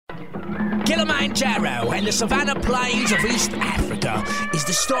Kilimanjaro and the savanna plains of East Africa is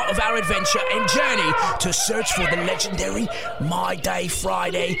the start of our adventure and journey to search for the legendary My Day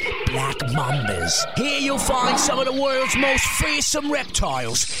Friday black mambas. Here you'll find some of the world's most fearsome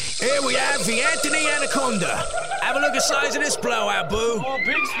reptiles. Here we have the Anthony Anaconda. Have a look at the size of this blowout, boo. Oh,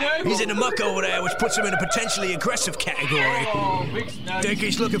 big snake. He's in the muck over there, which puts him in a potentially aggressive category. Oh, big snake. Think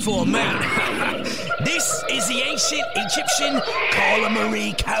he's looking for a mate. This is the ancient Egyptian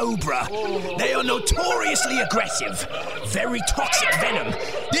Calamari cobra. They are notoriously aggressive. Very toxic venom.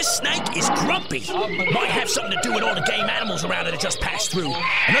 This snake is grumpy. Might have something to do with all the game animals around it that just passed through.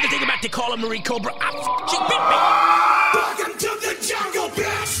 Another thing about the Calamari cobra, she bit me. Welcome to the jungle,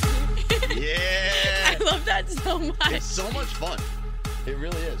 bitch! Yeah. I love that so much. It's so much fun. It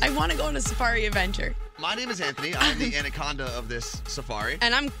really is. I want to go on a safari adventure. My name is Anthony. I'm the anaconda of this safari.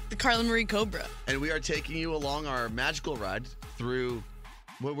 And I'm the Carla Marie Cobra. And we are taking you along our magical ride through,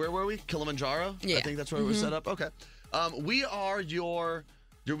 where were we? Kilimanjaro? Yeah. I think that's where we're set up. Okay. We are your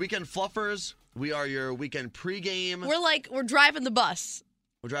weekend fluffers. We are your weekend pregame. We're driving the bus.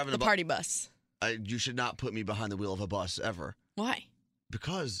 We're driving the party bus. You should not put me behind the wheel of a bus ever. Why?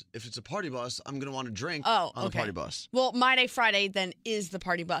 Because if it's a party bus, I'm going to want to drink on the party bus. Well, My Day Friday then is the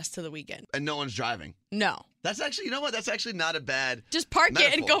party bus to the weekend. And no one's driving. No. That's actually, you know what? That's actually not a bad Just park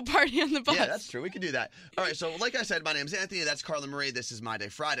metaphor. it and go party on the bus. Yeah, that's true. We can do that. All right, so like I said, my name's Anthony. That's Carla Marie. This is My Day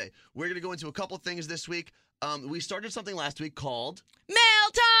Friday. We're going to go into a couple things this week. We started something last week called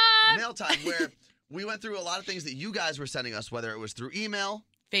Mail Time, where we went through a lot of things that you guys were sending us, whether it was through email,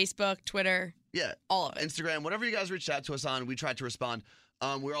 Facebook, Twitter. Yeah. All of it. Instagram, whatever you guys reached out to us on, we tried to respond.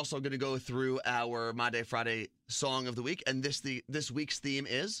 We're also going to go through our My Day Friday song of the week, and this week's theme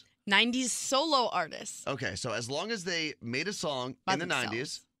is 90s solo artists. Okay, so as long as they made a song By in the themselves.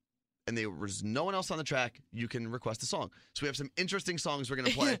 90s and there was no one else on the track, you can request a song. So we have some interesting songs we're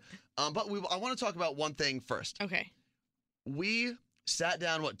going to play. But I want to talk about one thing first. Okay. We sat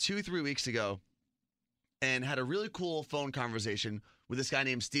down, 2-3 weeks ago and had a really cool phone conversation with this guy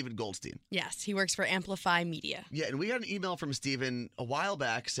named Steven Goldstein. Yes, he works for Amplify Media. Yeah, and we got an email from Steven a while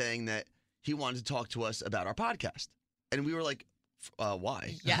back saying that he wanted to talk to us about our podcast. And we were like,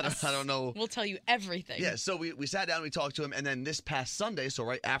 why? Yes. I don't know. We'll tell you everything. Yeah, so we sat down, we talked to him, and then this past Sunday, so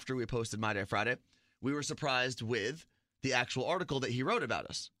right after we posted My Day Friday, we were surprised with the actual article that he wrote about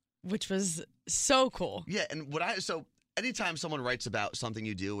us. Which was so cool. Yeah, and so anytime someone writes about something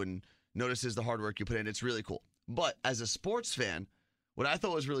you do and notices the hard work you put in, it's really cool. But as a sports fan, what I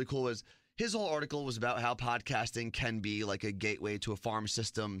thought was really cool was his whole article was about how podcasting can be like a gateway to a farm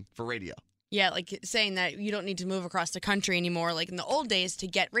system for radio. Yeah, like saying that you don't need to move across the country anymore like in the old days to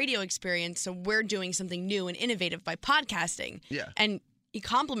get radio experience. So we're doing something new and innovative by podcasting. Yeah. And he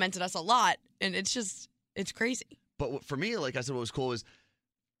complimented us a lot. And it's crazy. But for me, like I said, what was cool was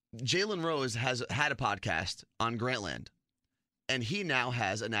Jalen Rose has had a podcast on Grantland. And he now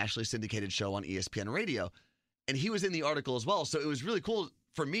has a nationally syndicated show on ESPN Radio. And he was in the article as well. So it was really cool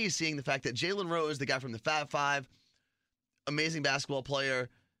for me seeing the fact that Jalen Rose, the guy from the Fab Five, amazing basketball player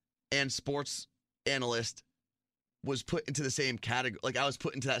and sports analyst, was put into the same category. Like I was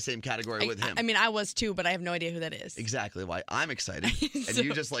put into that same category with him. I mean, I was too, but I have no idea who that is. Exactly why I'm excited. And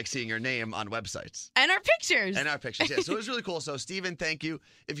you just like seeing your name on websites. And our pictures. Yeah. So it was really cool. So Steven, thank you.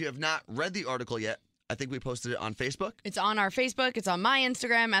 If you have not read the article yet, I think we posted it on Facebook. It's on our Facebook. It's on my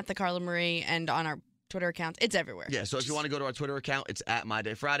Instagram at the Carla Marie and on our Twitter accounts. It's everywhere. Yeah, so if you want to go to our Twitter account, it's at My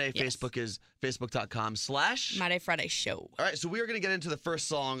Day Friday. Yes. Facebook is facebook.com/ My Day Friday show. All right, so we are going to get into the first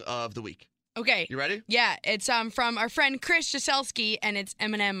song of the week. Okay. You ready? Yeah, it's from our friend Chris Jaselsky, and it's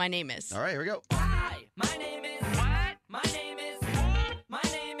Eminem, My Name Is. All right, here we go. Hi, my name is what? My name is my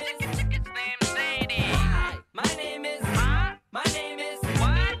name is it's named Sadie. Hi, my name is my name is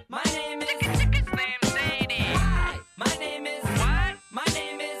what? My name is it's named Sadie. Hi, my name is what? My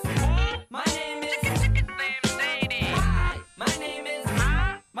name is my name is it's named Sadie. Hi, my name is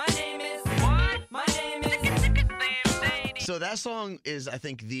my name is what? My name is it's named Sadie. So that song is, I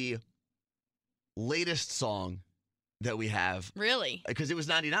think, the latest song that we have. Really? Because it was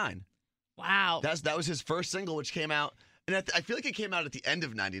 99. Wow. That was his first single, which came out, and I feel like it came out at the end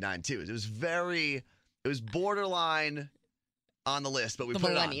of 99, too. It was borderline on the list, but we The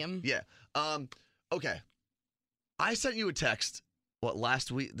put millennium. it on. Yeah. Okay. I sent you a text,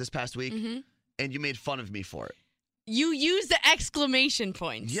 this past week, and you made fun of me for it. You used the exclamation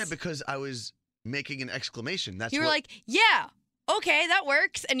points. Yeah, because I was making an exclamation. You were like, yeah, okay, that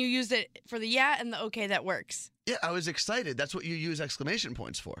works. And you used it for the yeah and the okay, that works. Yeah, I was excited. That's what you use exclamation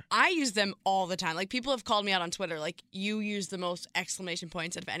points for. I use them all the time. Like, people have called me out on Twitter, like, you use the most exclamation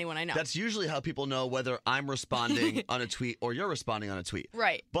points out of anyone I know. That's usually how people know whether I'm responding on a tweet or you're responding on a tweet.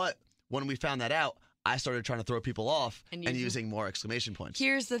 Right. But when we found that out, I started trying to throw people off And and using more exclamation points.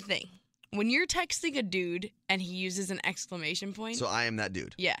 Here's the thing. When you're texting a dude and he uses an exclamation point, So I am that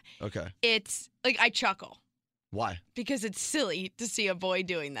dude. yeah, Okay. it's, like, I chuckle. Why? Because it's silly to see a boy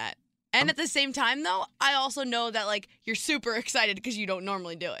doing that. And at the same time, though, I also know that, like, you're super excited because you don't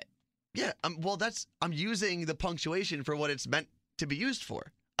normally do it. Yeah, well, I'm using the punctuation for what it's meant to be used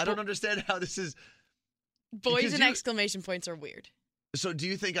for. I don't understand how this is. Boys Because and you- exclamation points are weird. So do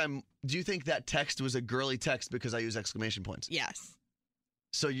you think that text was a girly text because I use exclamation points? Yes.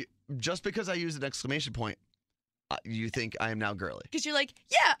 So just because I use an exclamation point, you think I am now girly? Because you're like,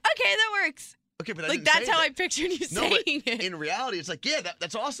 yeah, okay, that works. Okay, but I Like, didn't that's say how that. I pictured you No, saying but it. in reality, it's like, yeah,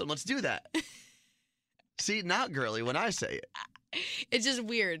 that's awesome. Let's do that. See, not girly when I say it. It's just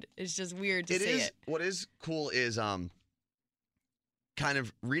weird. It's just weird to It say is. it. What is cool is kind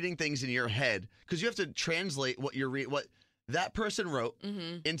of reading things in your head because you have to translate what what that person wrote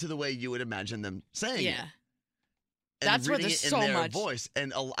Mm-hmm. into the way you would imagine them saying it. Yeah. And That's where reading there's it in so their much- voice.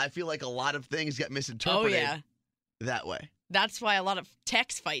 And I feel like a lot of things get Oh, misinterpreted yeah. that way. That's why a lot of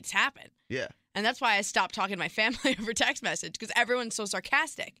text fights happen. Yeah. And that's why I stopped talking to my family over text message because everyone's so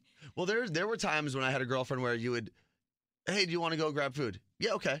sarcastic. Well, there were times when I had a girlfriend where you would, hey, do you want to go grab food?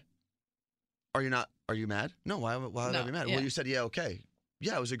 Yeah, okay. Are you mad? No, why would I No, be mad? yeah. Well, you said, yeah, okay.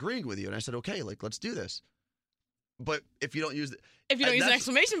 Yeah, I was agreeing with you. And I said, okay, like, let's do this. But if you don't use If you don't use an that's-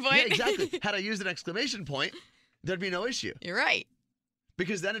 exclamation point. Yeah, exactly. Had I used an exclamation point, there'd be no issue. You're right.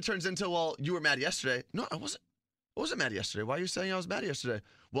 Because then it turns into, well, you were mad yesterday. No, I wasn't mad yesterday. Why are you saying I was mad yesterday?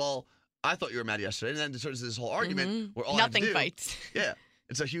 Well, I thought you were mad yesterday. And then it turns into this whole argument where all I Nothing have to do, fights. Yeah,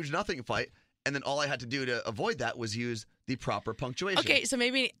 it's a huge nothing fight. And then all I had to do to avoid that was use the proper punctuation. Okay, so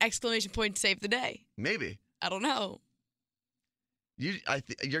maybe exclamation point saved the day. Maybe. I don't know.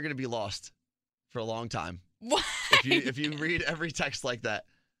 You're going to be lost for a long time. What? If you read every text like that.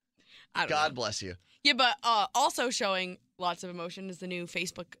 I don't God know. bless you. Yeah, but also showing lots of emotion is the new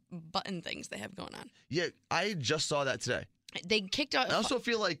Facebook button things they have going on. Yeah, I just saw that today. They kicked out I also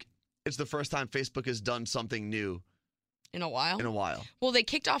feel like it's the first time Facebook has done something new in a while. in a while. Well, they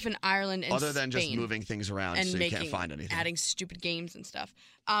kicked off in Ireland and Other than just Spain moving things around and so you making can't find anything. adding stupid games and stuff.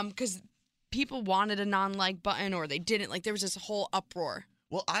 Because people wanted a non-like button or they didn't. Like there was this whole uproar.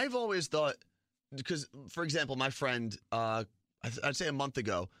 Well, I've always thought, because, for example, my friend, I'd say a month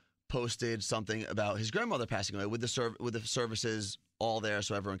ago, posted something about his grandmother passing away with the services all there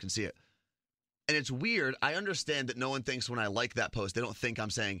so everyone can see it. And it's weird. I understand that no one thinks when I like that post, they don't think I'm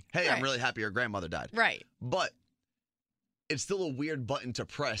saying, hey, I'm Right. really happy your grandmother died. Right. But it's still a weird button to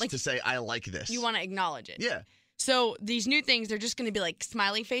press Like, to say, I like this. You want to acknowledge it. Yeah. So these new things, they're just going to be like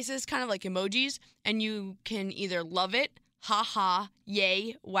smiley faces, kind of like emojis. And you can either love it, ha,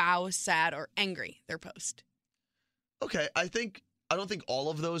 yay, wow, sad, or angry, their post. Okay. I don't think all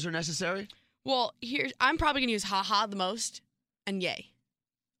of those are necessary. Well, I'm probably going to use ha the most and yay.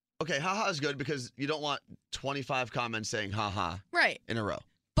 Okay. Haha is good because you don't want 25 comments saying haha Right. in a row.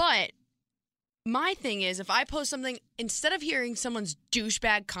 But my thing is, if I post something, instead of hearing someone's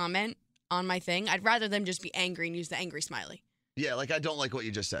douchebag comment on my thing, I'd rather them just be angry and use the angry smiley. Yeah. Like, I don't like what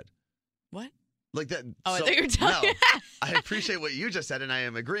you just said. What? Like that. Oh, so, I thought you were telling No, I appreciate what you just said, and I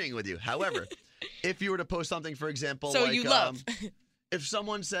am agreeing with you. However, if you were to post something, for example, So like, you love. if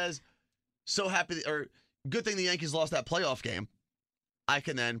someone says, so happy, or good thing the Yankees lost that playoff game, I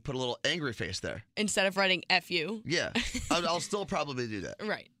can then put a little angry face there. Instead of writing F you. Yeah. I'll still probably do that.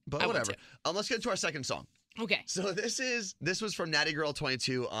 Right. But I would whatever. Let's get to our second song. Okay. So this was from Natty Girl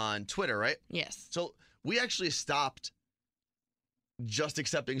 22 on Twitter, right? Yes. So we actually stopped just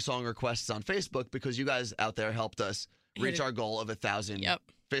accepting song requests on Facebook because you guys out there helped us reach our goal of 1,000 Yep.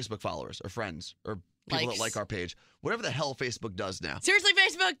 Facebook followers or friends or people Likes. that like our page. Whatever the hell Facebook does now. Seriously,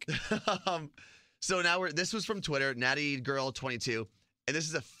 Facebook. So now this was from Twitter, Natty Girl 22, and this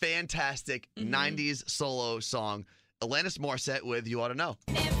is a fantastic 90s solo song. Alanis Morissette with You Ought to Know.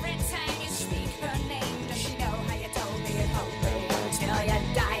 Every time you speak her name, does she know how you told me it hoped till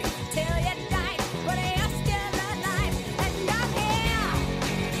you died? But you're still alive, and I'm here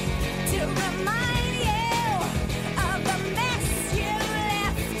to remind you of the mess you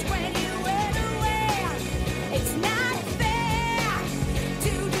left when you went away. It's not fair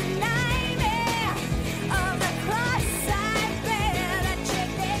to deny me of the cross I bear that you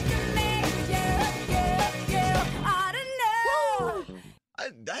did to me. You ought to know.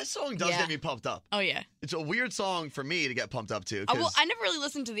 That song does Yeah. get me pumped up. Oh, yeah. It's a weird song for me to get pumped up to. Well, 'cause- I never really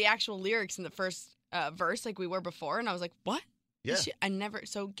listened to the actual lyrics in the first verse like we were before, and I was like, what? Yeah. I never.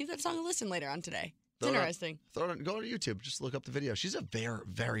 So give that song a listen later on today. It's Throw it on- interesting. Throw it on, go to YouTube. Just look up the video. She's a very,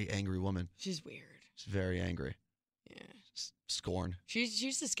 very angry woman. She's weird. She's very angry. Yeah. Scorn. She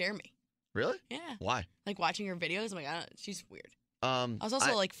used to scare me. Really? Yeah. Why? Like watching her videos, I'm like, she's weird. I I was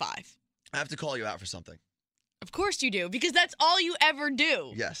also like 5. I have to call you out for something. Of course you do, because that's all you ever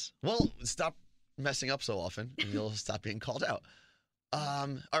do. Yes. Well, stop messing up so often, and you'll stop being called out.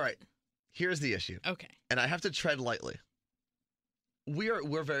 All right. Here's the issue, Okay. and I have to tread lightly.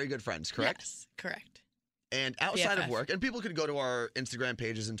 We're very good friends, correct? Yes, correct. And outside of BFF. work, and people could go to our Instagram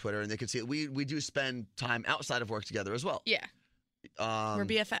pages and Twitter, and they could see it. We do spend time outside of work together as well. Yeah, Um, we're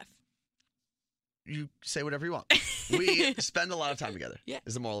BFF. You say whatever you want. We spend a lot of time together. Yeah.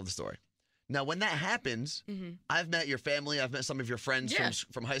 Is the moral of the story. Now, when that happens, Mm-hmm. I've met your family. I've met some of your friends Yeah.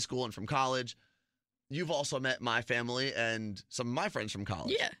 from high school and from college. You've also met my family and some of my friends from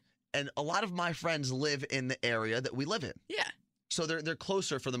college. Yeah, And a lot of my friends live in the area that we live in. yeah, So they're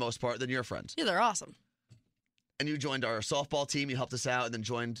closer for the most part than your friends. yeah. They're awesome. And you joined our softball team. You helped us out and then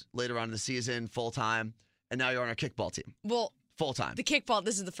joined later on in the season full time. And now you're on our kickball team Well, full time. the kickball.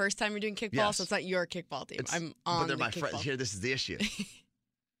 This is the first time you're doing kickball, Yes. so it's not your kickball team. It's- I'm but on they're the my kickball. friends. Here, this is the issue.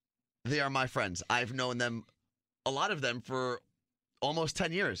 They are my friends. I've known them, a lot of them, for almost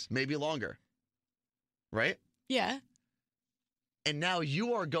 10 years, maybe longer. Right? Yeah. And now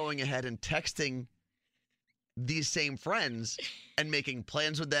you are going ahead and texting these same friends and making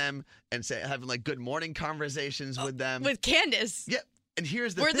plans with them and having like good morning conversations with them. With Candace. Yeah. And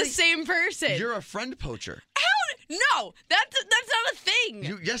here's the We're thing. the same person. You're a friend poacher. No, that's not a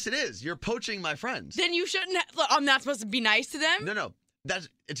thing. Yes, it is. You're poaching my friends. Then you shouldn't. Look, I'm not supposed to be nice to them. No.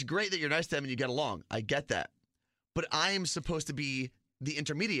 It's great that you're nice to them and you get along. I get that. But I am supposed to be the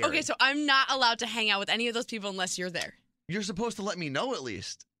intermediary. Okay, so I'm not allowed to hang out with any of those people unless you're there. You're supposed to let me know at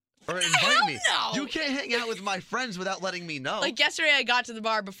least. Or invite Hell me. no! You can't hang out with my friends without letting me know. Like yesterday, I got to the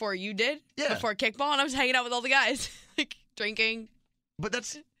bar before you did. Yeah. Before kickball, and I was hanging out with all the guys, like drinking. But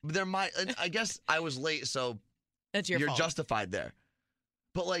they're and I guess I was late, so That's your you're fault. justified there.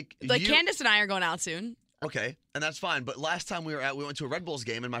 But like Candace and I are going out soon. Okay, and that's fine. But last time we went to a Red Bulls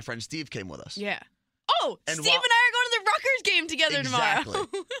game, and my friend Steve came with us. Yeah. Oh, And Steve while- and I are going to the Rutgers game together Exactly. tomorrow.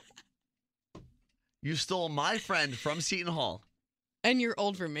 You stole my friend from Seton Hall And your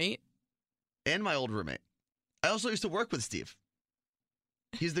old roommate. and my old roommate. I also used to work with Steve.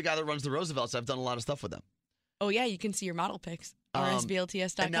 He's the guy that runs the Roosevelts. I've done a lot of stuff with them. Oh yeah, you can see your model pics.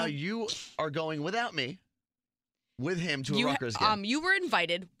 RSBLTS.com. And now you are going without me, with him to a Rutgers game. You were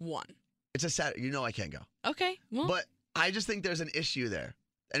invited one. It's a Saturday. You know I can't go. Okay. Well, But I just think there's an issue there.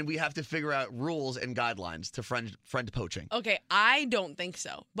 And we have to figure out rules and guidelines to friend poaching. okay, I don't think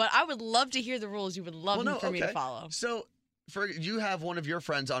so. But I would love to hear the rules you would love for me to follow. So, you have one of your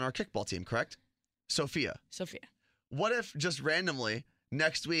friends on our kickball team, correct? Sophia. Sophia. What if just randomly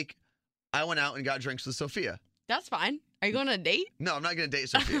next week I went out and got drinks with Sophia? That's fine. Are you going on a date? No, I'm not going to date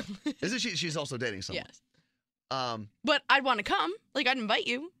Sophia. Isn't she? She's also dating someone. Yes. Um, But I'd want to come. Like, I'd invite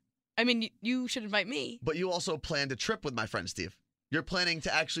you. I mean, you should invite me. but you also planned a trip with my friend Steve. You're planning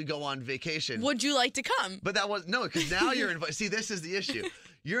to actually go on vacation. Would you like to come? But that was no, because now you're inviting. See, this is the issue.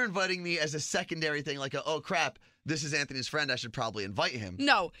 You're inviting me as a secondary thing, like oh crap, this is Anthony's friend. I should probably invite him.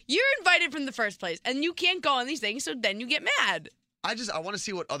 No, you're invited from the first place, and you can't go on these things, so then you get mad. I want to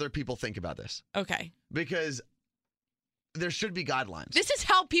see what other people think about this Okay. because there should be guidelines. This is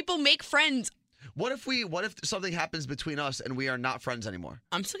how people make friends. What if something happens between us and we are not friends anymore?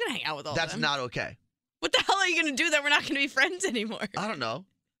 I'm still going to hang out with all That's of them. not okay. What the hell are you going to do that we're not going to be friends anymore? I don't know.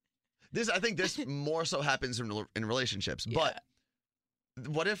 I think this more so happens in relationships. Yeah. But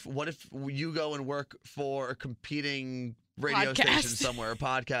what if you go and work for a competing radio Podcast. station somewhere, a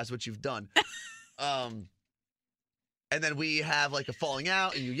podcast, which you've done, and then we have like a falling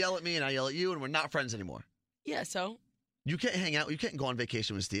out, and you yell at me, and I yell at you, and we're not friends anymore. Yeah, so You can't hang out. You can't go on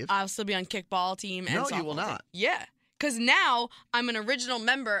vacation with Steve. I'll still be on kickball team and No, you softball will team. not. Yeah, because now I'm an original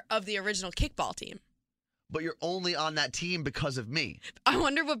member of the original kickball team. But you're only on that team because of me. I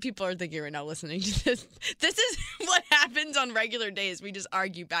wonder what people are thinking right now listening to this. This is what happens on regular days. We just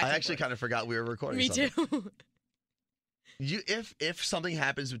argue back I and actually forth. kind of forgot we were recording. Me something. too. If something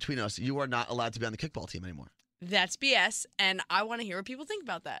happens between us, you are not allowed to be on the kickball team anymore. That's BS, and I want to hear what people think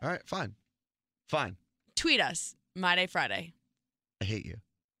about that. All right, fine. Tweet us, My Day Friday. I hate you.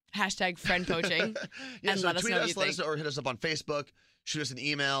 Hashtag friend poaching. Yeah, And so let us tweet know what us, you let us think. know, or hit us up on Facebook. Shoot us an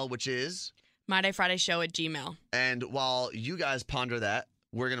email, which is. MyDayFridayShow@gmail. And while you guys ponder that,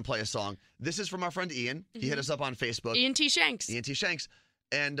 we're going to play a song. This is from our friend Ian. He hit us up on Facebook. Ian T. Shanks. Ian T. Shanks.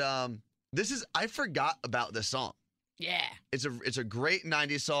 And I forgot about this song. Yeah. It's a great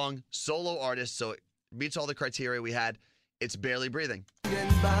 90s song, solo artist, so it meets all the criteria we had. It's Barely Breathing.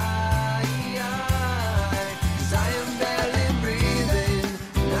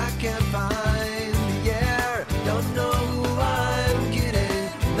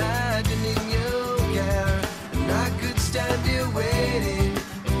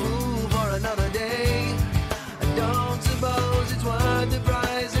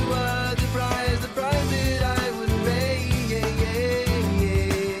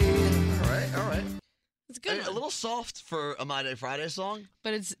 All right. It's a good A one. little soft for a My Day Friday song,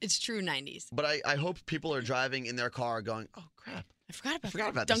 But it's true 90s. but I hope people are driving in their car going, oh, crap. I forgot forgot that.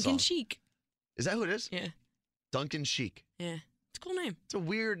 about this Duncan song. Sheik. Is that who it is? Yeah. Duncan Sheik. Yeah. It's a cool name. It's a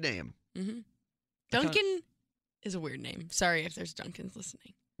weird name. Mm-hmm. I kinda- Duncan is a weird name. Sorry if there's Duncans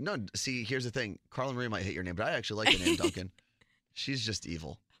listening. No, see, here's the thing. Carla Marie might hate your name, but I actually like the name Duncan. She's just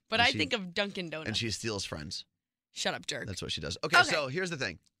evil. But And I she- think of Dunkin' Donuts. And she steals friends. Shut up, jerk. That's what she does. Okay, Okay. so here's the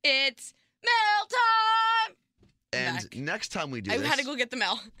thing. It's mail time. I'm And back. next time we do I this. had to go get the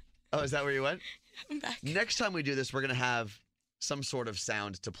mail. Oh, is that where you went? I'm back. Next time we do this, we're going to have some sort of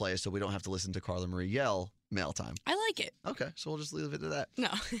sound to play so we don't have to listen to Carla Marie yell mail time. I like it. Okay, so we'll just leave it to that. No.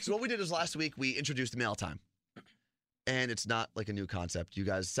 So what we did is last week we introduced mail time. And it's not like a new concept. You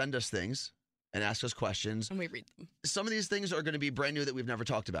guys send us things and ask us questions. And we read them. Some of these things are going to be brand new that we've never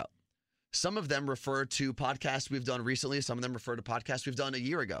talked about. Some of them refer to podcasts we've done recently. Some of them refer to podcasts we've done a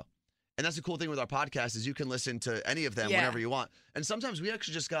year ago. And that's the cool thing with our podcast is you can listen to any of them Yeah. whenever you want. And sometimes we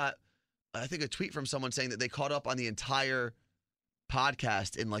actually just got, I think, a tweet from someone saying that they caught up on the entire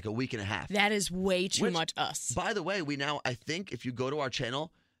podcast in like a week and a half. That is way too Which- much us. By the way, we now, I think if you go to our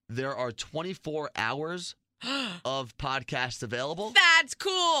channel, there are 24 hours of podcasts available. That's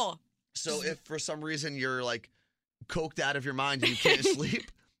cool. So if for some reason you're like coked out of your mind and you can't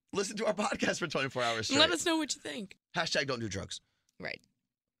sleep, listen to our podcast for 24 hours straight. Let us know what you think. Hashtag don't do drugs. Right.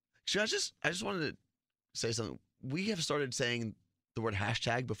 Should I just wanted to say something. We have started saying the word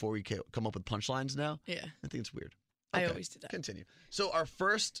hashtag before we come up with punchlines now. Yeah. I think it's weird. I Okay, always do that. Continue. So our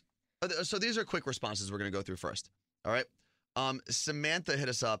first, so these are quick responses we're going to go through first. All right. Samantha hit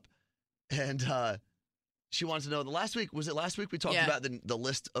us up and she wants to know was it last week we talked Yeah. about the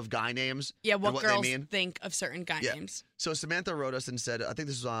list of guy names? Yeah, and what what girls they mean? think of certain guy Yeah. names. So Samantha wrote us and said, I think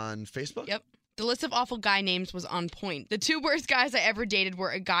this was on Facebook. Yep. The list of awful guy names was on point. The two worst guys I ever dated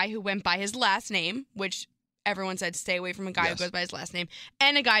were a guy who went by his last name, which everyone said stay away from a guy Yes. who goes by his last name,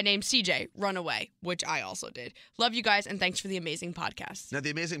 and a guy named CJ, run away, which I also did. Love you guys, and thanks for the amazing podcast. Now,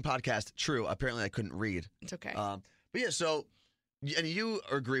 the amazing podcast, true. Apparently, I couldn't read. It's okay. But yeah, so, and you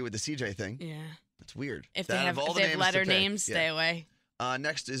agree with the CJ thing. yeah. That's weird. If That they out have, of all if the they have names to letter pick, names, yeah. stay away.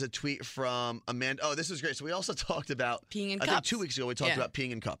 Next is a tweet from Amanda. Oh, this was great. So we also talked about, Peeing in I cups. think 2 weeks ago, we talked Yeah. about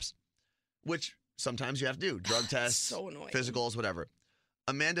peeing in cups, which sometimes you have to do. Drug tests, So annoying. physicals, whatever.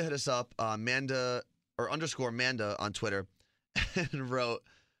 Amanda hit us up, _Amanda on Twitter, and wrote,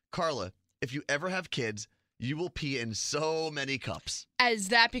 Carla, if you ever have kids, you will pee in so many cups. Is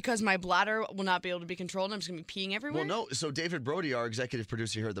that because my bladder will not be able to be controlled and I'm just going to be peeing everywhere? Well, no. So David Brody, our executive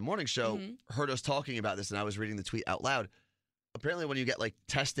producer here at the morning show, Mm-hmm. heard us talking about this, and I was reading the tweet out loud. Apparently, when you get like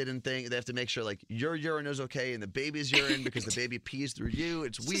tested and thing, they have to make sure like your urine is okay and the baby's urine because the baby pees through you.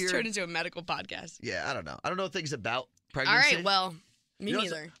 It's It's weird. just turned into a medical podcast. Yeah, I don't know. I don't know things about All pregnancy. right, well, me You know,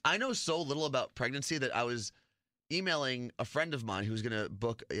 neither. I know so little about pregnancy that I was emailing a friend of mine who's going to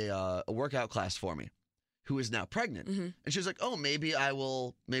book a workout class for me, who is now pregnant, Mhm. and she was like, "Oh, maybe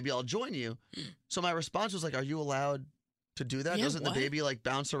I'll join you." So my response was like, "Are you allowed to do that? Yeah, Doesn't what? the baby like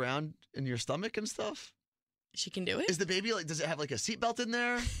bounce around in your stomach and stuff? She can do it? Is the baby like? Does it have like a seatbelt in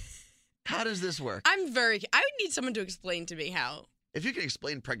there? How does this work? I would need someone to explain to me how. If you can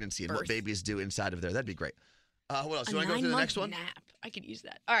explain pregnancy and what Birth. babies do inside of there, that'd be great. What else? A You want to go to the 9-month next one? Nap. I could use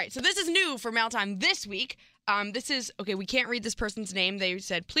that. All right, so this is new for Mail Time this week. This is okay. We can't read this person's name. They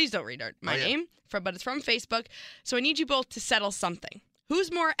said, please don't read my Oh, yeah. name, but it's from Facebook. So I need you both to settle something.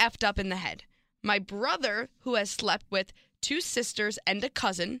 Who's more effed up in the head? My brother, who has slept with 2 sisters and a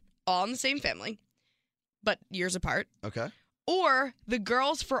cousin, all in the same family, but years apart, Okay. or the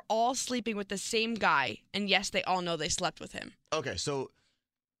girls for all sleeping with the same guy, and yes, they all know they slept with him. Okay, so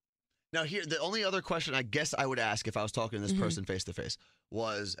now here, the only other question I guess I would ask if I was talking to this Mhm. person face to face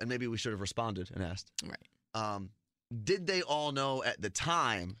was, and maybe we should have responded and asked, Right. did they all know at the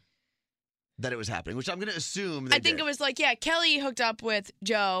time that it was happening? Which I'm going to assume they I think did. it was like, yeah, Kelly hooked up with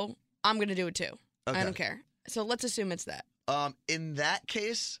Joe. I'm going to do it too. Okay. I don't care. So let's assume it's that. In that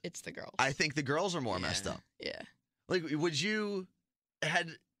case, It's the girls. I think the girls are more messed Yeah. up. Yeah. Like,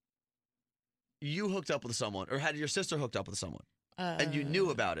 had you hooked up with someone, or had your sister hooked up with someone, and you knew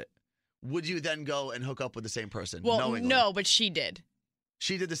about it? would you then go and hook up with the same person? Well, knowingly? no, but she did.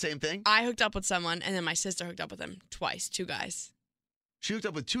 She did the same thing? I hooked up with someone, and then my sister hooked up with him twice, 2 guys. She hooked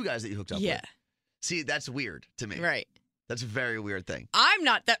up with 2 guys that you hooked up Yeah. with. See, that's weird to me. Right. That's a very weird thing. I'm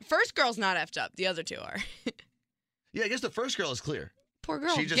not. That first girl's not effed up. The other 2 are. Yeah, I guess the first girl is clear. Poor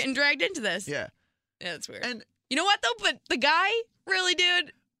girl She just- getting dragged into this. Yeah. Yeah, that's weird. And, You know what, though? But the guy, really,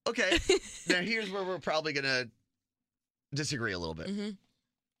 dude? okay, now here's where we're probably going to disagree a little bit. Mm-hmm.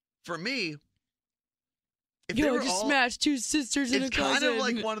 For me, if Yo, they I were just all, smashed 2 sisters and a it's cousin. kind of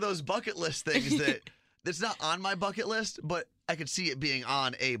like one of those bucket list things that's not on my bucket list, but I could see it being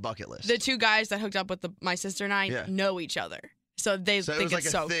on a bucket list. The 2 guys that hooked up with my sister and I Yeah. know each other. So they So it think was like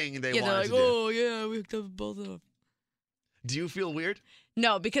it's a so... thing they yeah, they're wanted like, to do. oh, yeah, we hooked up with both of them. Do you feel weird?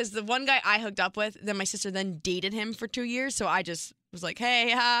 No, because the one guy I hooked up with, then my sister then dated him for 2 years. So I just was like, hey,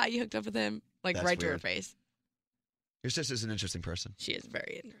 you hooked up with him. Like, That's right to her weird. face. Your sister's an interesting person. She is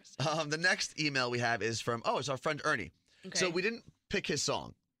very interesting. The next email we have is from, it's our friend Ernie. Okay. So we didn't pick his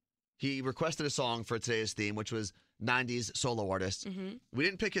song. He requested a song for today's theme, which was 90s solo artist. Mm-hmm. We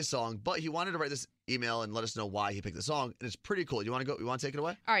didn't pick his song, but he wanted to write this email and let us know why he picked the song, and it's pretty cool. You want to take it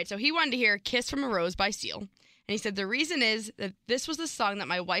away? All right, so he wanted to hear Kiss from a Rose by Seal. And he said, the reason is that this was the song that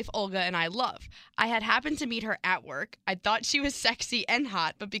my wife Olga and I love. I had happened to meet her at work. I thought she was sexy and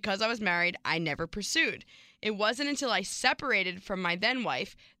hot, but because I was married, I never pursued. It wasn't until I separated from my then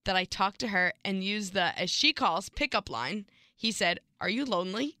wife that I talked to her and used the, as she calls, pickup line. He said, are you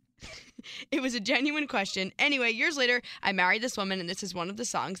lonely? It was a genuine question. Anyway, years later, I married this woman, and this is one of the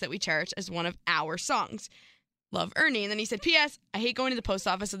songs that we cherish as one of our songs. Love, Ernie. And then he said, P.S. I hate going to the post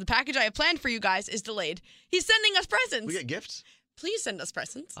office, so the package I have planned for you guys is delayed. He's sending us presents. We get gifts? Please send us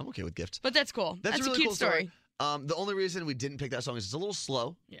presents. I'm okay with gifts. But that's cool. That's a really cute cool story. The only reason we didn't pick that song is it's a little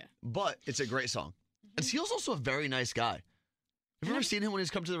slow, Yeah. but it's a great song. And Seal's also a very nice guy. Have you ever seen him when he's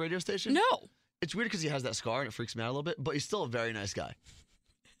come to the radio station? No. It's weird because he has that scar and it freaks me out a little bit, but he's still a very nice guy.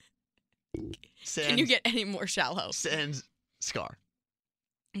 Can you get any more shallow? Sans scar.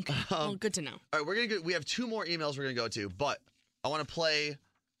 Okay. Well, good to know. All right, we have 2 more emails we're gonna go to, but I want to play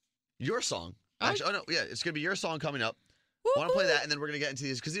your song. Oh. Actually, no, yeah, it's gonna be your song coming up. I want to play that, and then we're gonna get into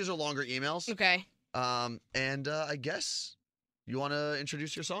these because these are longer emails. Okay. And I guess you want to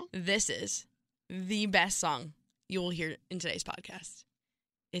introduce your song? This is the best song you will hear in today's podcast.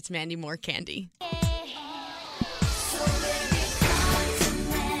 It's Mandy Moore, Candy.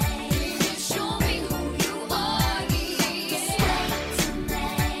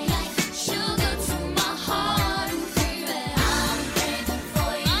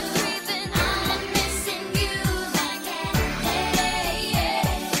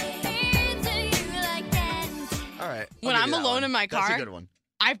 All right. When I'll I'm give you that alone one. in my That's car, a good one.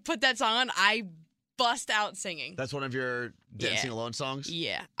 I put that song on, I bust out singing. That's one of your dancing Yeah. alone songs.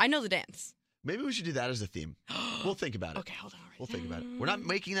 Yeah. I know the dance. Maybe we should do that as a theme. We'll think about it. Okay, hold on. We'll think about it. We're not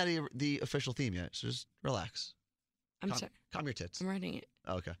making that the official theme yet, so just relax. I'm calm, sorry. calm your tits. I'm writing it.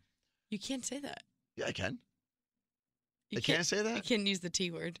 Oh, okay. You can't say that. Yeah, I can. You I can't say You that? can't use the T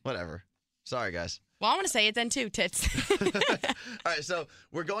word. Whatever. Sorry, guys. Well, I want to say it then too, tits. All right, so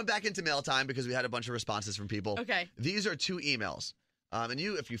we're going back into mail time because we had a bunch of responses from people. Okay. These are 2 emails. And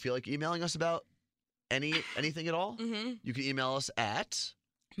you, if you feel like emailing us about anything at all, Mm-hmm. you can email us at...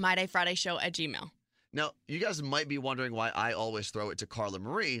 MyDayFridayShow@gmail. Now, you guys might be wondering why I always throw it to Carla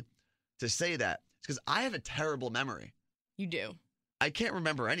Marie to say that. It's because I have a terrible memory. You do. I can't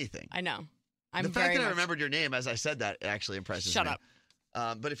remember anything. I know. I'm the fact very that I much- remembered your name as I said that actually impresses Shut me.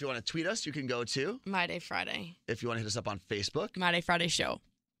 up. But if you want to tweet us, you can go to. My Day Friday. If you want to hit us up on Facebook. My Day Friday Show.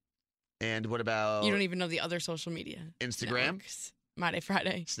 And what about You don't even know the other social media. Instagram? networks. My Day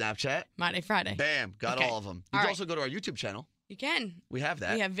Friday. Snapchat? My Day Friday. Bam. Got Okay. all of them. You All can right. also go to our YouTube channel. You can. We have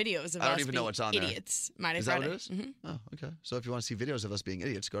that. We have videos of I don't us even know being what's on there. idiots. My Day Is that Friday. what it is? Mhm. Oh, okay. So if you want to see videos of us being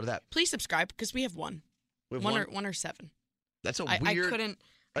idiots, go to that. Please subscribe because we have one. We have One or 7. That's a I weird. couldn't.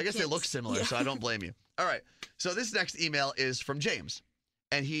 I guess they can't look s- similar, yeah. so I don't blame you. All right. So this next email is from James.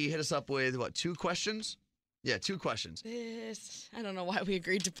 And he hit us up with, 2 questions? Yeah, 2 questions. I don't know why we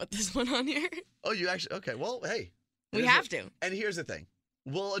agreed to put this one on here. Oh, you actually, okay. Well, hey. We have to. And here's the thing.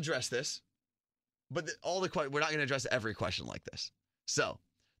 We'll address this, but we're not going to address every question like this. So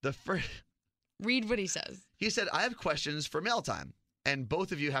the first, Read what he says. he said, I have questions for mail time, and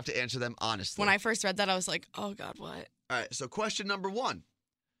both of you have to answer them honestly. When I first read that, I was like, oh, God, what? All right. So question number 1.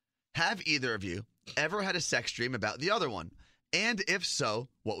 Have either of you ever had a sex dream about the other one? And if so,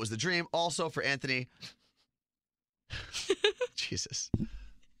 what was the dream? Also for Anthony. Jesus.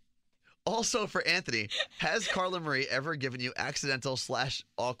 Also for Anthony, has Carla Marie ever given you accidental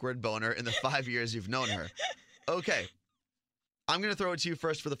 / awkward boner in the 5 years you've known her? Okay. I'm going to throw it to you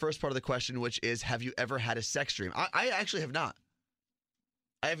first for the first part of the question, which is, have you ever had a sex dream? I actually have not.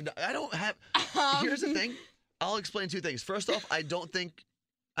 I don't have. Here's the thing. I'll explain two things. First off, I don't think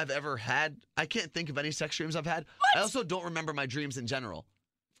I've ever had. I can't think of any sex dreams I've had. What? I also don't remember my dreams in general.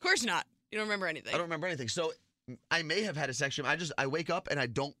 Of course not. You don't remember anything. I don't remember anything. So I may have had a sex dream. I wake up and I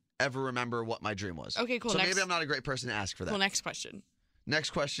don't ever remember what my dream was. Okay, cool. So Next- maybe I'm not a great person to ask for that. Well, next question.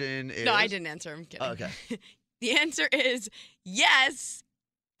 Next question is. No, I didn't answer. I'm kidding. Oh, okay. The answer is yes.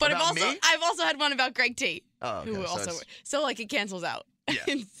 But About me? I've also had one about Greg T. Oh, okay. Who So also it's- so like it cancels out. Yeah.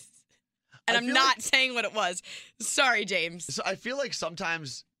 And I I'm feel not saying what it was. Sorry, James. So I feel like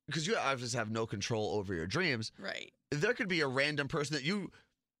sometimes, because you obviously have no control over your dreams, Right. there could be a random person that you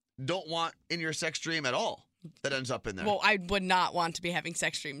don't want in your sex dream at all that ends up in there. Well, I would not want to be having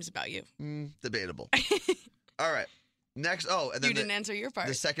sex dreams about you. Debatable. All right. Next. Oh, and then You didn't answer your part.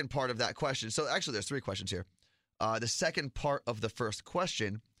 the second part of that question. So actually, there's 3 questions here. The second part of the first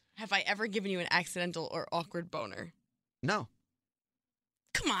question. Have I ever given you an accidental or awkward boner? No.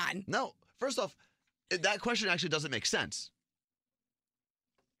 Come on. No. First off, that question actually doesn't make sense.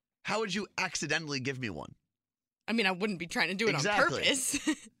 How would you accidentally give me one? I mean, I wouldn't be trying to do it Exactly. on purpose.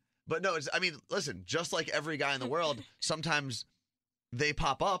 But no, I mean, listen, just like every guy in the world, sometimes they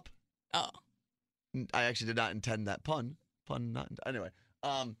pop up. Oh. I actually did not intend that pun. Anyway.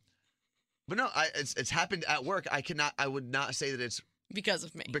 But no, it's happened at work. I would not say that it's Because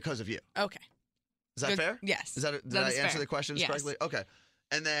of me. because of you. Okay. Is that Good. fair? Yes. Did That I is answer fair. the questions Yes. correctly? Okay.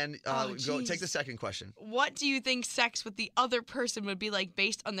 And then Oh, go take jeez. the second question. What do you think sex with the other person would be like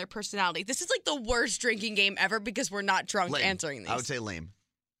based on their personality? This is like the worst drinking game ever because we're not drunk Lame. answering these. I would say lame.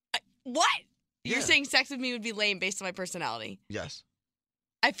 What? You're Yeah. saying sex with me would be lame based on my personality? Yes.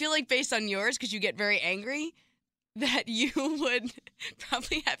 I feel like based on yours, because you get very angry, that you would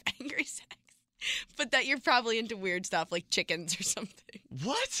probably have angry sex. But that you're probably into weird stuff like chickens or something.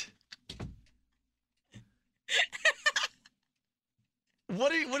 What?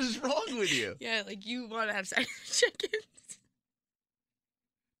 What is wrong with you? Yeah, like you want to have sex with chickens.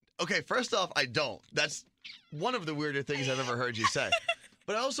 Okay, first off, I don't. That's one of the weirder things I've ever heard you say.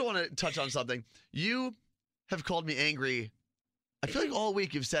 But I also want to touch on something. You have called me angry. I feel like all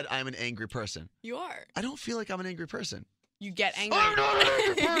week you've said I'm an angry person. You are. I don't feel like I'm an angry person. You get angry. I'm not an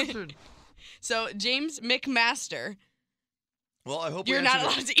angry person. So, James McMaster, Well, I hope we you're not answered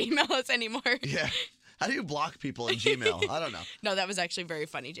allowed to email us anymore. it. Yeah. How do you block people in Gmail? I don't know. No, that was actually very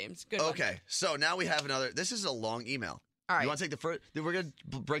funny, James. Good one. Okay, so now we have another. This is a long email. All right. You want to take the first? We're going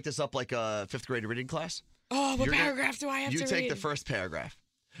to break this up like a 5th grade reading class. Oh, what You're gonna- paragraph do I have You to take read? the first paragraph.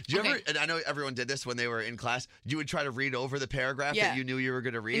 Do you Okay. ever, and I know everyone did this when they were in class, you would try to read over the paragraph Yeah. that you knew you were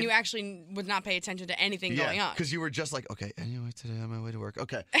going to read? And you actually would not pay attention to anything going on. because you were just like, okay, anyway, today on my way to work.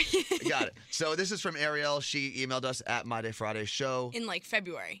 Okay, got it. So this is from Ariel. She emailed us at My Day Friday Show In like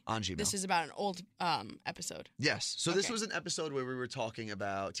February. on Gmail. This is about an old episode. Yes. So this Okay. was an episode where we were talking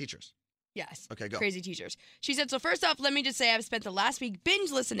about teachers. Yes. Okay, go. Crazy teachers. She said, so first off, let me just say I've spent the last week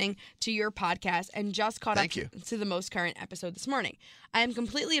binge listening to your podcast and just caught Thank you. up to the most current episode this morning. I am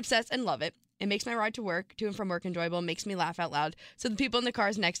completely obsessed and love it. It makes my ride to and from work enjoyable, makes me laugh out loud, so the people in the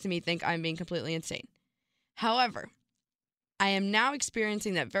cars next to me think I'm being completely insane. However, I am now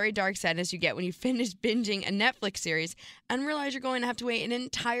experiencing that very dark sadness you get when you finish binging a Netflix series and realize you're going to have to wait an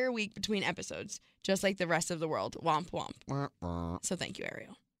entire week between episodes, just like the rest of the world. Womp womp. So thank you,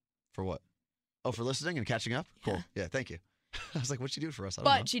 Ariel. For what? Oh, for listening and catching up? Cool. Yeah. Yeah, thank you. I was like, what'd she do for us? I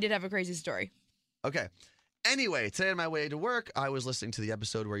don't know. But she did have a crazy story. Okay. Anyway, today on my way to work, I was listening to the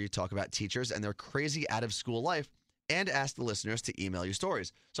episode where you talk about teachers and their crazy out-of-school life and asked the listeners to email you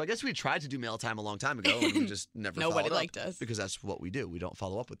stories. So I guess we tried to do mail time a long time ago and we just never Nobody followed up liked us. because that's what we do. We don't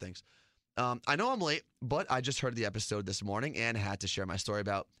follow up with things. I know I'm late, but I just heard the episode this morning and had to share my story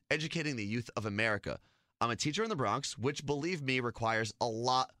about educating the youth of America. I'm a teacher in the Bronx, which, believe me, requires a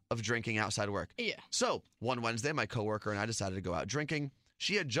lot of drinking outside work. Yeah. So, one Wednesday, my coworker and I decided to go out drinking.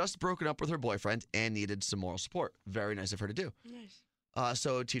 She had just broken up with her boyfriend and needed some moral support. Very nice of her to do. Nice.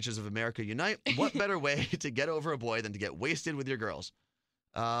 So, Teachers of America unite. What better way to get over a boy than to get wasted with your girls?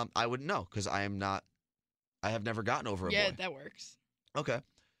 I wouldn't know because I have never gotten over a Yeah, boy. that works. Okay.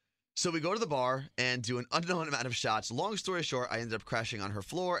 So we go to the bar and do an unknown amount of shots. Long story short, I ended up crashing on her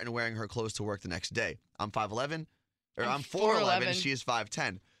floor and wearing her clothes to work the next day. I'm 5'11", or I'm 4'11", 4'11". she is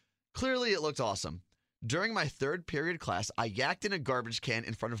 5'10". Clearly, it looked awesome. During my third period class, I yacked in a garbage can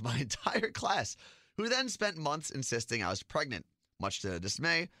in front of my entire class, who then spent months insisting I was pregnant. Much to their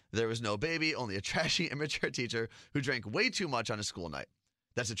dismay, there was no baby, only a trashy, immature teacher who drank way too much on a school night.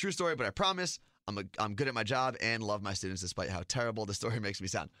 That's a true story, but I promise I'm good at my job and love my students despite how terrible the story makes me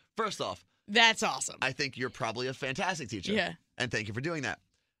sound. First off, That's awesome. I think you're probably a fantastic teacher. Yeah. And thank you for doing that.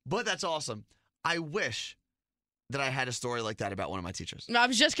 But that's awesome. I wish that I had a story like that about one of my teachers. No, I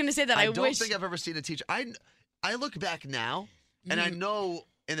was just gonna say that. I don't wish. think I've ever seen a teacher. I look back now, and I know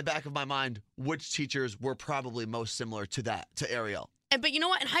in the back of my mind which teachers were probably most similar to Ariel. But you know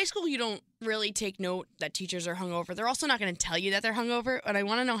what? In high school, you don't really take note that teachers are hungover. They're also not going to tell you that they're hungover. And I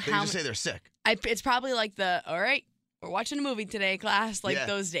want to know They how. just say they're sick. It's probably like all right, we're watching a movie today, class. Like Yeah.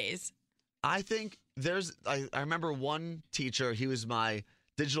 those days. I think I remember one teacher. He was my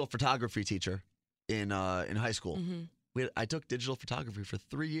digital photography teacher in high school. Mm-hmm. I took digital photography for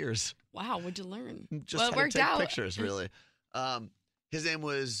 3 years. Wow, what'd you learn? Just Well, it how worked to take out. pictures, really. His name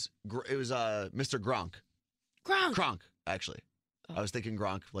was Mr. Gronk. Gronk. Kronk, actually. Oh. I was thinking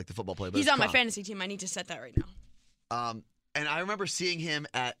Gronk, like the football player. But He's it's on my Kronk. fantasy team. I need to set that right now. And I remember seeing him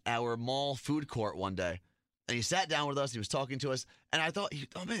at our mall food court one day, and he sat down with us. He was talking to us, and I thought,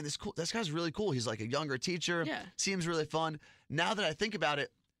 oh man, this guy's really cool. He's like a younger teacher. Yeah. Seems really fun. Now that I think about it,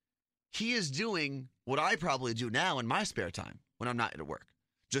 he is doing what I probably do now in my spare time when I'm not at work,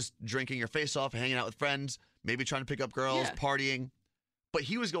 just drinking your face off, hanging out with friends, maybe trying to pick up girls, Yeah. partying. But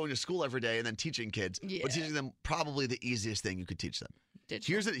he was going to school every day and then teaching kids, Yeah. but teaching them probably the easiest thing you could teach them.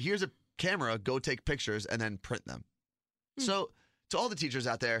 Digital. Here's a camera, go take pictures and then print them. So to all the teachers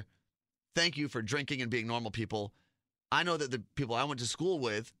out there, thank you for drinking and being normal people. I know that the people I went to school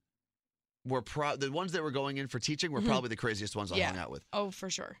with were the ones that were going in for teaching were probably the craziest ones I hung out with. Oh, for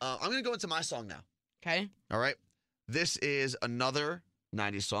sure. I'm going to go into my song now. Okay. All right. This is another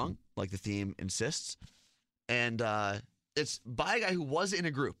 90s song, like the theme insists. And it's by a guy who was in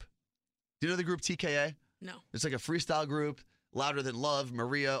a group. Do you know the group TKA? No. It's like a freestyle group, Louder Than Love,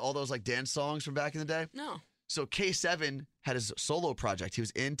 Maria, all those like dance songs from back in the day. No. So K7 had his solo project. He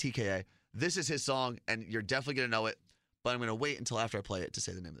was in TKA. This is his song, and you're definitely going to know it. But I'm going to wait until after I play it to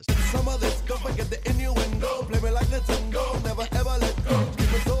say the name of this. Some of this, don't forget the innuendo. Play me like the tango, never ever let go.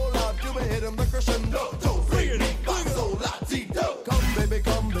 Keep it so loud, you may hit 'em the crescendo. Do, re, mi, fa, sol, la, ti, do. Come, baby,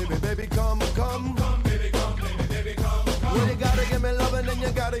 come, baby, baby, come, come. Come, baby, come, baby, baby, come, come. Well, you gotta give me loving and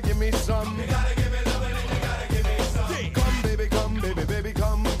you gotta give me some. You gotta give me loving and you gotta give me some. Come, baby, baby,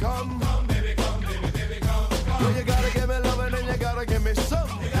 come, come. Come, baby, baby, come, come. Well, you gotta give me loving and you gotta give me some.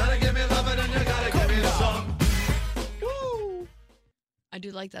 You gotta give me loving and you gotta give me some. Woo! I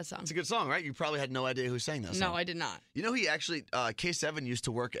do like that song. It's a good song, right? You probably had no idea who sang that song. No, I did not. You know, he actually, K7 used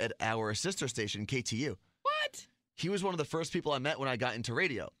to work at our sister station, KTU. What? He was one of the first people I met when I got into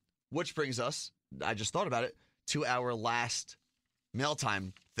radio, which brings us, I just thought about it, to our last mail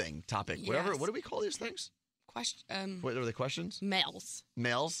time thing, topic. Whatever. Yes. What do we call these things? Question. What are the questions? Mails.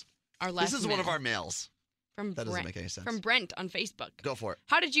 Mails? Our last. This is one of mail. our mails. From That doesn't Brent. make any sense. From Brent on Facebook. Go for it.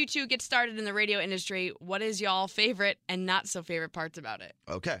 How did you two get started in the radio industry? What is y'all favorite and not so favorite parts about it?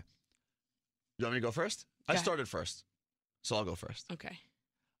 Okay. You want me to go first? Go I ahead. started first, so I'll go first. Okay.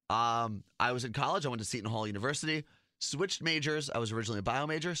 I was in college. I went to Seton Hall University, switched majors. I was originally a bio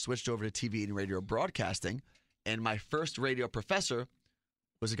major, switched over to TV and radio broadcasting. And my first radio professor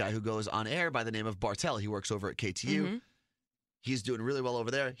was a guy who goes on air by the name of Bartell. He works over at KTU. Mhm. He's doing really well over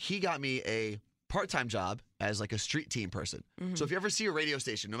there. He got me a part-time job as like a street team person. Mhm. So if you ever see a radio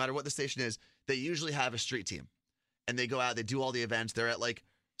station, no matter what the station is, they usually have a street team. And they go out, they do all the events. They're at like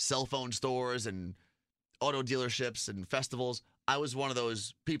cell phone stores and auto dealerships and festivals. I was one of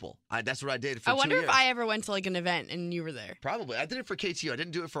those people. That's what I did for 2 I years. wonder if I ever went to like an event and you were there. Probably. I did it for KTU. I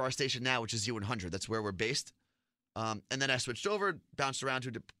didn't do it for our station now, which is U100. That's where we're based. And then I switched over, bounced around to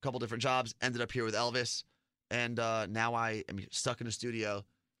a couple different jobs, ended up here with Elvis. And now I am stuck in a studio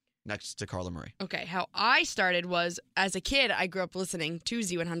next to Carla Marie. Okay, how I started was as a kid, I grew up listening to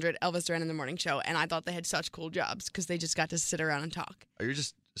Z100, Elvis Duran in the Morning Show, and I thought they had such cool jobs because they just got to sit around and talk. Are you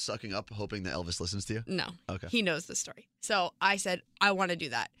just sucking up, hoping that Elvis listens to you? No, Okay. he knows the story. So I said, I want to do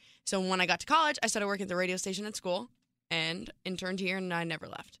that. So when I got to college, I started working at the radio station at school and interned here, and I never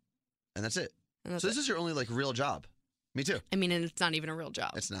left. And that's it. And that's So this it. is your only like real job. Me too. I mean, and it's not even a real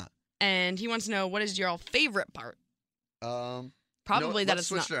job. It's not. And he wants to know, what is your favorite part? Probably that let's it's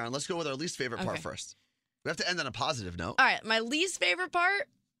switch not. it around. Let's go with our least favorite part Okay. first. We have to end on a positive note. All right, my least favorite part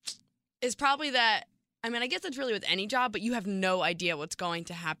is probably that, I mean, I guess it's really with any job, but you have no idea what's going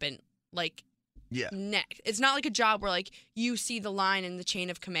to happen, like, Yeah. next. It's not like a job where, like, you see the line in the chain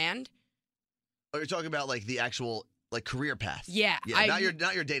of command. Oh, you're talking about like the actual like career path. Yeah. Yeah. Not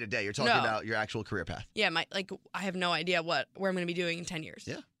your day to day. You're talking No. about your actual career path. Yeah, I have no idea where I'm going to be doing in 10 years.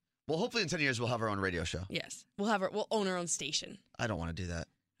 Yeah. Well, hopefully in 10 years we'll have our own radio show. Yes. We'll own our own station. I don't want to do that.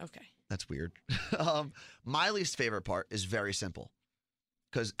 Okay. That's weird. My least favorite part is very simple.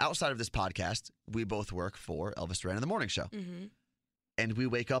 Because outside of this podcast, we both work for Elvis Duran in the Morning Show. Mm-hmm. and we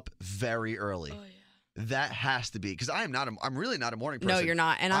wake up very early. Oh, yeah. That has to be because I'm really not a morning person. No, you're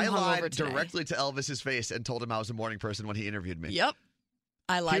not. And I'm I hungover lied today. directly to Elvis's face and told him I was a morning person when he interviewed me. Yep.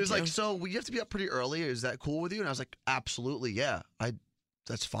 I lied. He was to like, him. "So you have to be up pretty early. Is that cool with you?" And I was like, "Absolutely, yeah.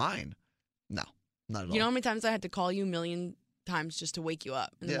 That's fine." No, not at all. You know how many times I had to call you a million times just to wake you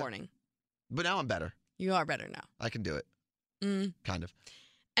up in the Yeah. morning? But now I'm better. You are better now. I can do it, Mm. kind of.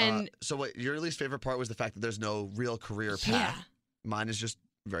 And So what? Your least favorite part was the fact that there's no real career path. yeah, Mine is just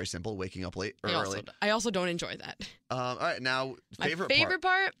very simple: waking up late or I early. also don't enjoy that. All right, now My favorite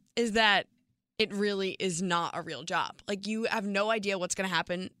part is that it really is not a real job. Like you have no idea what's going to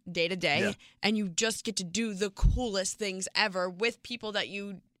happen day to day, Yeah. and you just get to do the coolest things ever with people that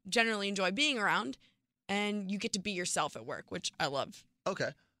you generally enjoy being around, and you get to be yourself at work, which I love.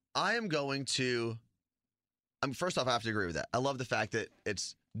 Okay, I am going to. First off, I have to agree with that. I love the fact that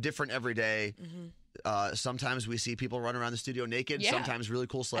it's different every day. Sometimes we see people run around the studio naked. Yeah. Sometimes really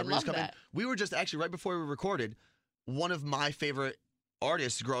cool celebrities love come in. that. We were just actually right before we recorded. One of my favorite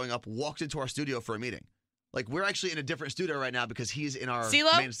artists growing up walked into our studio for a meeting. Like we're actually in a different studio right now because he's in our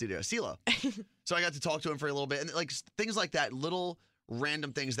CeeLo? main studio. CeeLo. So I got to talk to him for a little bit, and like things like that, little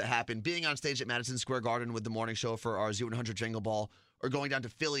random things that happen. Being on stage at Madison Square Garden with the morning show for our Z100 Jingle Ball, or going down to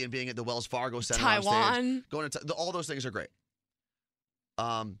Philly and being at the Wells Fargo Center on stage. Taiwan. Going to all those things are great.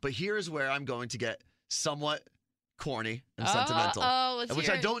 But here's where I'm going to get somewhat corny and sentimental, Oh, let's which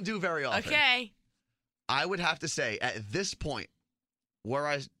hear I it. don't do very often. Okay. I would have to say at this point, where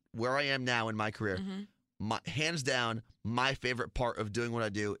I am now in my career, hands down, my favorite part of doing what I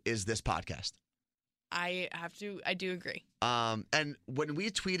do is this podcast. I do agree. And when we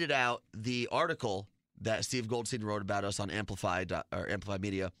tweeted out the article that Steve Goldstein wrote about us on Amplify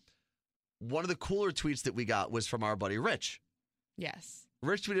Media, one of the cooler tweets that we got was from our buddy Rich. Yes.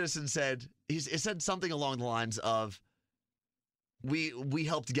 Rich tweeted us and said, he said something along the lines of, we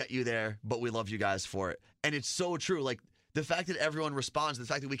helped get you there, but we love you guys for it. And it's so true. Like the fact that everyone responds, the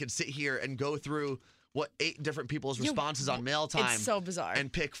fact that we can sit here and go through 8 different people's responses on mail time It's so bizarre.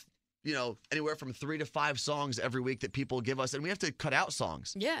 and pick, anywhere from 3 to 5 songs every week that people give us. And we have to cut out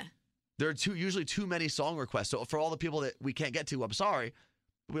songs. yeah. There are usually too many song requests. So for all the people that we can't get to, I'm sorry,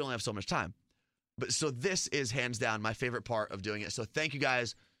 but we only have so much time. But so this is hands down my favorite part of doing it. So thank you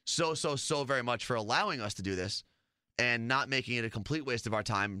guys so very much for allowing us to do this and not making it a complete waste of our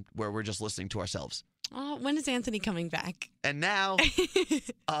time where we're just listening to ourselves. Oh, when is Anthony coming back? And now,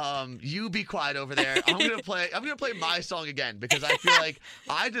 you be quiet over there. I'm gonna play my song again because I feel like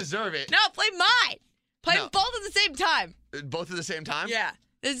I deserve it. No, play mine. Play No. them both at the same time. Both at the same time. Yeah.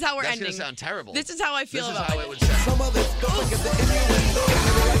 This is how we're That's ending. gonna sound terrible. This is how I feel This is about how it. it would sound. Some of this, don't forget the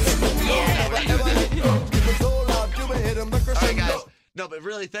innuendo. Never ever let go. Keep it so loud, you may hit 'em the All right, crescendo. guys. No, but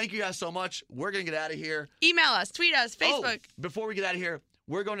really, thank you guys so much. We're gonna get out of here. Email us, tweet us, Facebook. Oh, before we get out of here,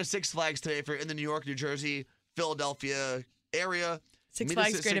 we're going to Six Flags today if you're in the New York, New Jersey, Philadelphia area. Six Meet us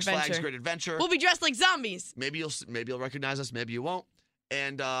Flags at Great Six Adventure. Flags Great Adventure. We'll be dressed like zombies. Maybe you'll recognize us, maybe you won't.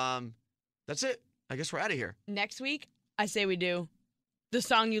 And that's it. I guess we're out of here. Next week, I say we do the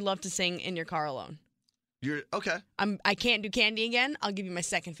song you love to sing in your car alone. You're okay. I can't do Candy again. I'll give you my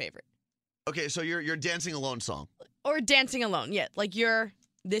second favorite. Okay, so your dancing alone song. Or Dancing Alone. Yeah, like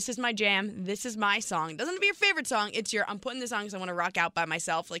this is my jam. This is my song. It doesn't have to be your favorite song. It's I'm putting this on because I want to rock out by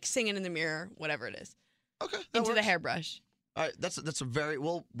myself, like singing in the mirror, whatever it is. Okay. that Into the works. hairbrush. All right, that's a very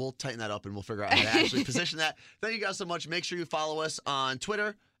we'll tighten that up and we'll figure out how to actually position that. Thank you guys so much. Make sure you follow us on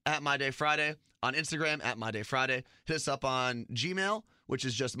Twitter at MyDayFriday, on Instagram at MyDayFriday. Hit us up on Gmail, which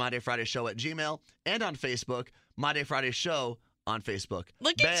is just MyDayFridayShow at Gmail, and on Facebook, My Day Friday Show on Facebook.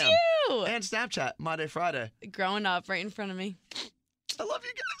 Look Bam. at you! And Snapchat, My Day Friday. Growing up right in front of me. I love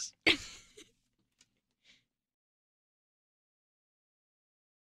you guys.